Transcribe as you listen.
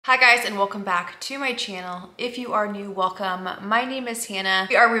Hi guys, and welcome back to my channel. If you are new, welcome. My name is Hannah.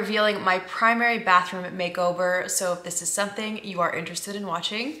 We are revealing my primary bathroom makeover, so if this is something you are interested in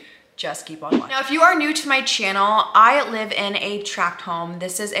watching, just keep on watching. Now, if you are new to my channel, I live in a tract home.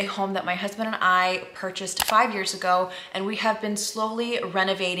 This is a home that my husband and I purchased 5 years ago, and we have been slowly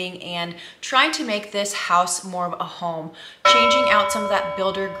renovating and trying to make this house more of a home, changing out some of that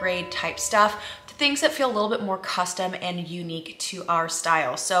builder grade type stuff, things that feel a little bit more custom and unique to our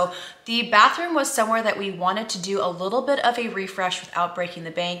style. So the bathroom was somewhere that we wanted to do a little bit of a refresh without breaking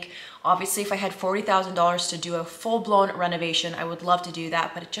the bank. Obviously, if I had $40,000 to do a full-blown renovation, I would love to do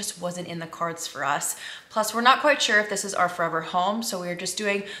that, but it just wasn't in the cards for us. Plus, we're not quite sure if this is our forever home, so we're just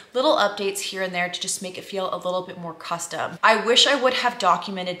doing little updates here and there to just make it feel a little bit more custom. I wish I would have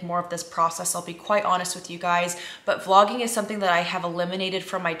documented more of this process, I'll be quite honest with you guys, but vlogging is something that I have eliminated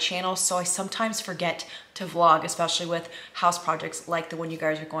from my channel, so I sometimes forget to vlog, especially with house projects like the one you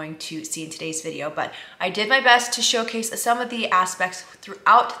guys are going to see in today's video. But I did my best to showcase some of the aspects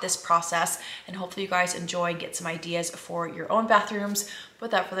throughout this process, and hopefully you guys enjoy and get some ideas for your own bathrooms.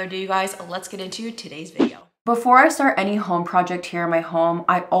 Without further ado, you guys, let's get into today's video. Before I start any home project here in my home,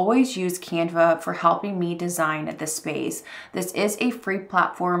 I always use Canva for helping me design this space. This is a free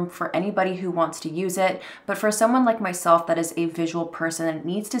platform for anybody who wants to use it, but for someone like myself that is a visual person and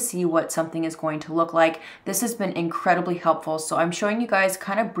needs to see what something is going to look like, this has been incredibly helpful. So I'm showing you guys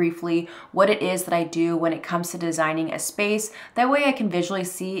kind of briefly what it is that I do when it comes to designing a space. That way I can visually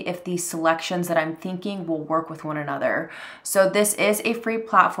see if the selections that I'm thinking will work with one another. So this is a free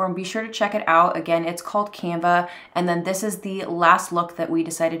platform. Be sure to check it out. Again, it's called Canva. And then this is the last look that we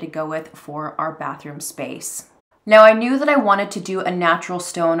decided to go with for our bathroom space. Now, I knew that I wanted to do a natural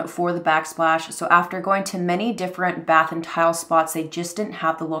stone for the backsplash, so after going to many different bath and tile spots, they just didn't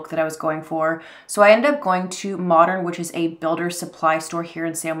have the look that I was going for. So I ended up going to Modern, which is a builder supply store here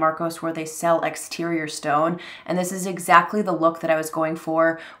in San Marcos where they sell exterior stone, and this is exactly the look that I was going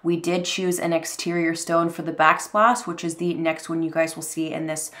for. We did choose an exterior stone for the backsplash, which is the next one you guys will see in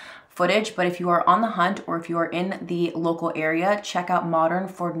this footage, but if you are on the hunt or if you are in the local area, check out Modern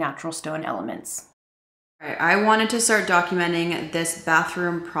for natural stone elements. All right, I wanted to start documenting this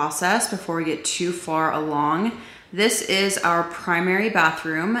bathroom process before we get too far along. This is our primary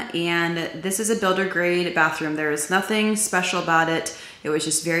bathroom, and this is a builder grade bathroom. There is nothing special about it. It was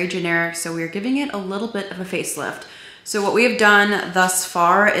just very generic, so we're giving it a little bit of a facelift. So what we have done thus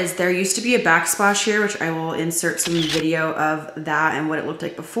far is there used to be a backsplash here, which I will insert some video of that and what it looked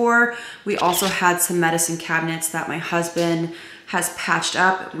like before. We also had some medicine cabinets that my husband has patched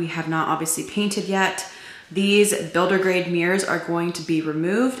up. We have not obviously painted yet. These builder grade mirrors are going to be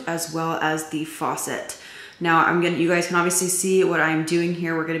removed, as well as the faucet. Now you guys can obviously see what I'm doing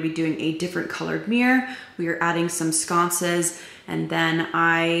here. We're gonna be doing a different colored mirror. We are adding some sconces, and then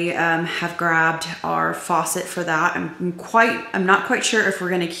I have grabbed our faucet for that. I'm not quite sure if we're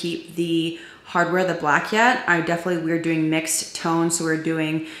gonna keep the hardware, the black yet. We're doing mixed tones, so we're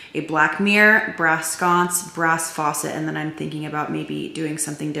doing a black mirror, brass sconce, brass faucet, and then I'm thinking about maybe doing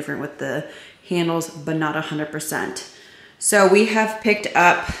something different with the handles, but not 100%. So we have picked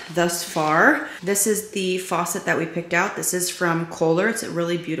up thus far. This is the faucet that we picked out. This is from Kohler. It's a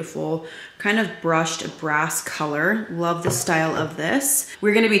really beautiful kind of brushed brass color. Love the style of this.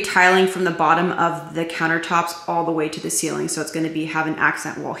 We're gonna be tiling from the bottom of the countertops all the way to the ceiling. So it's gonna have an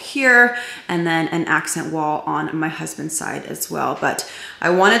accent wall here and then an accent wall on my husband's side as well. But I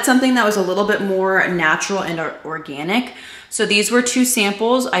wanted something that was a little bit more natural and organic. So these were two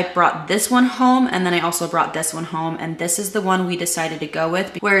samples. I brought this one home, and then I also brought this one home, and this is the one we decided to go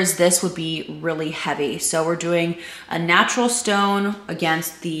with, whereas this would be really heavy. So we're doing a natural stone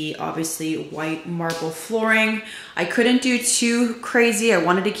against the obviously white marble flooring. I couldn't do too crazy. I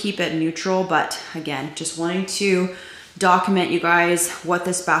wanted to keep it neutral, but again, just wanting to document you guys what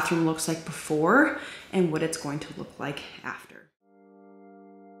this bathroom looks like before and what it's going to look like after.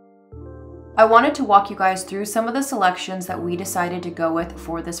 I wanted to walk you guys through some of the selections that we decided to go with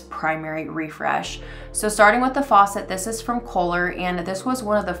for this primary refresh. So starting with the faucet, this is from Kohler, and this was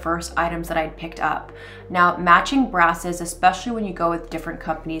one of the first items that I'd picked up. Now, matching brasses, especially when you go with different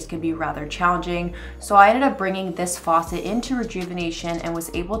companies, can be rather challenging. So I ended up bringing this faucet into Rejuvenation and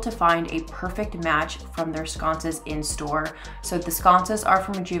was able to find a perfect match from their sconces in store. So the sconces are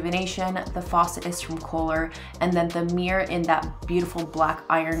from Rejuvenation, the faucet is from Kohler, and then the mirror in that beautiful black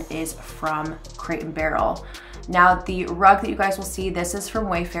iron is from from Crate & Barrel. Now the rug that you guys will see, this is from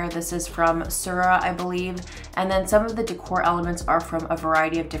Wayfair, this is from Sura, I believe, and then some of the decor elements are from a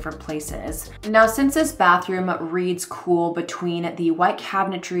variety of different places. Now since this bathroom reads cool between the white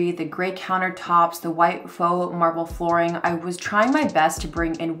cabinetry, the gray countertops, the white faux marble flooring, I was trying my best to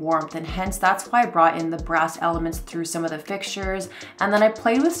bring in warmth, and hence that's why I brought in the brass elements through some of the fixtures, and then I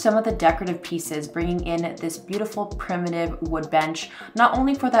played with some of the decorative pieces, bringing in this beautiful primitive wood bench, not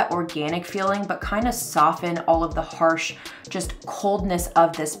only for that organic feeling, but kind of soften all of the harsh, just coldness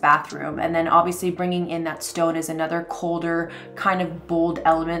of this bathroom. And then obviously bringing in that stone is another colder, kind of bold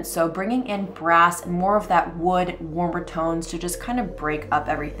element. So bringing in brass and more of that wood, warmer tones to just kind of break up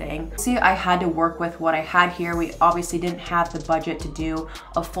everything. See, I had to work with what I had here. We obviously didn't have the budget to do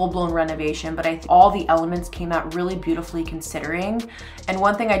a full-blown renovation, but I think all the elements came out really beautifully considering. And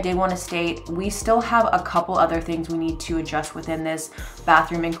one thing I did want to state, we still have a couple other things we need to adjust within this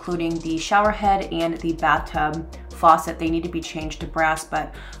bathroom, including the shower head and the bathtub faucet. They need to be changed to brass,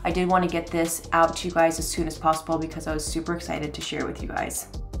 but I did want to get this out to you guys as soon as possible because I was super excited to share with you guys.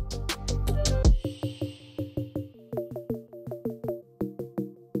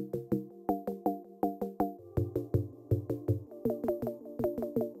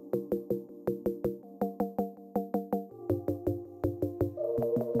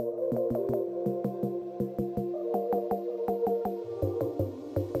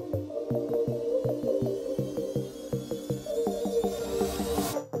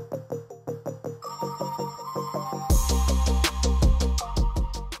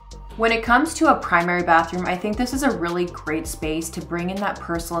 When it comes to a primary bathroom, I think this is a really great space to bring in that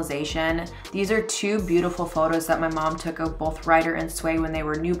personalization. These are two beautiful photos that my mom took of both Ryder and Sway when they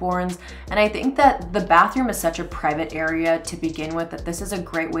were newborns. And I think that the bathroom is such a private area to begin with that this is a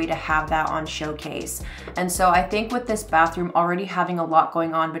great way to have that on showcase. And so I think with this bathroom already having a lot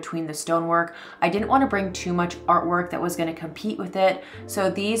going on between the stonework, I didn't want to bring too much artwork that was going to compete with it.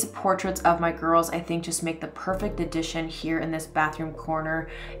 So these portraits of my girls, I think, just make the perfect addition here in this bathroom corner.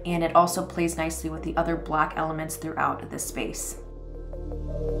 And it also plays nicely with the other black elements throughout this space.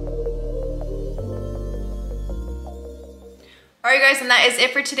 Alright guys, and that is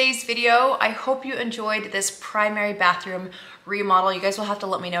it for today's video. I hope you enjoyed this primary bathroom remodel. You guys will have to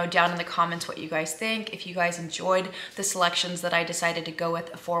let me know down in the comments what you guys think, if you guys enjoyed the selections that I decided to go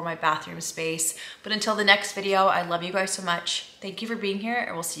with for my bathroom space. But until the next video, I love you guys so much. Thank you for being here,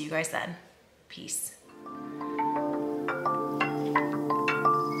 and we'll see you guys then. Peace.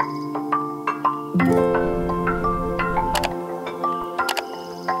 Thank you.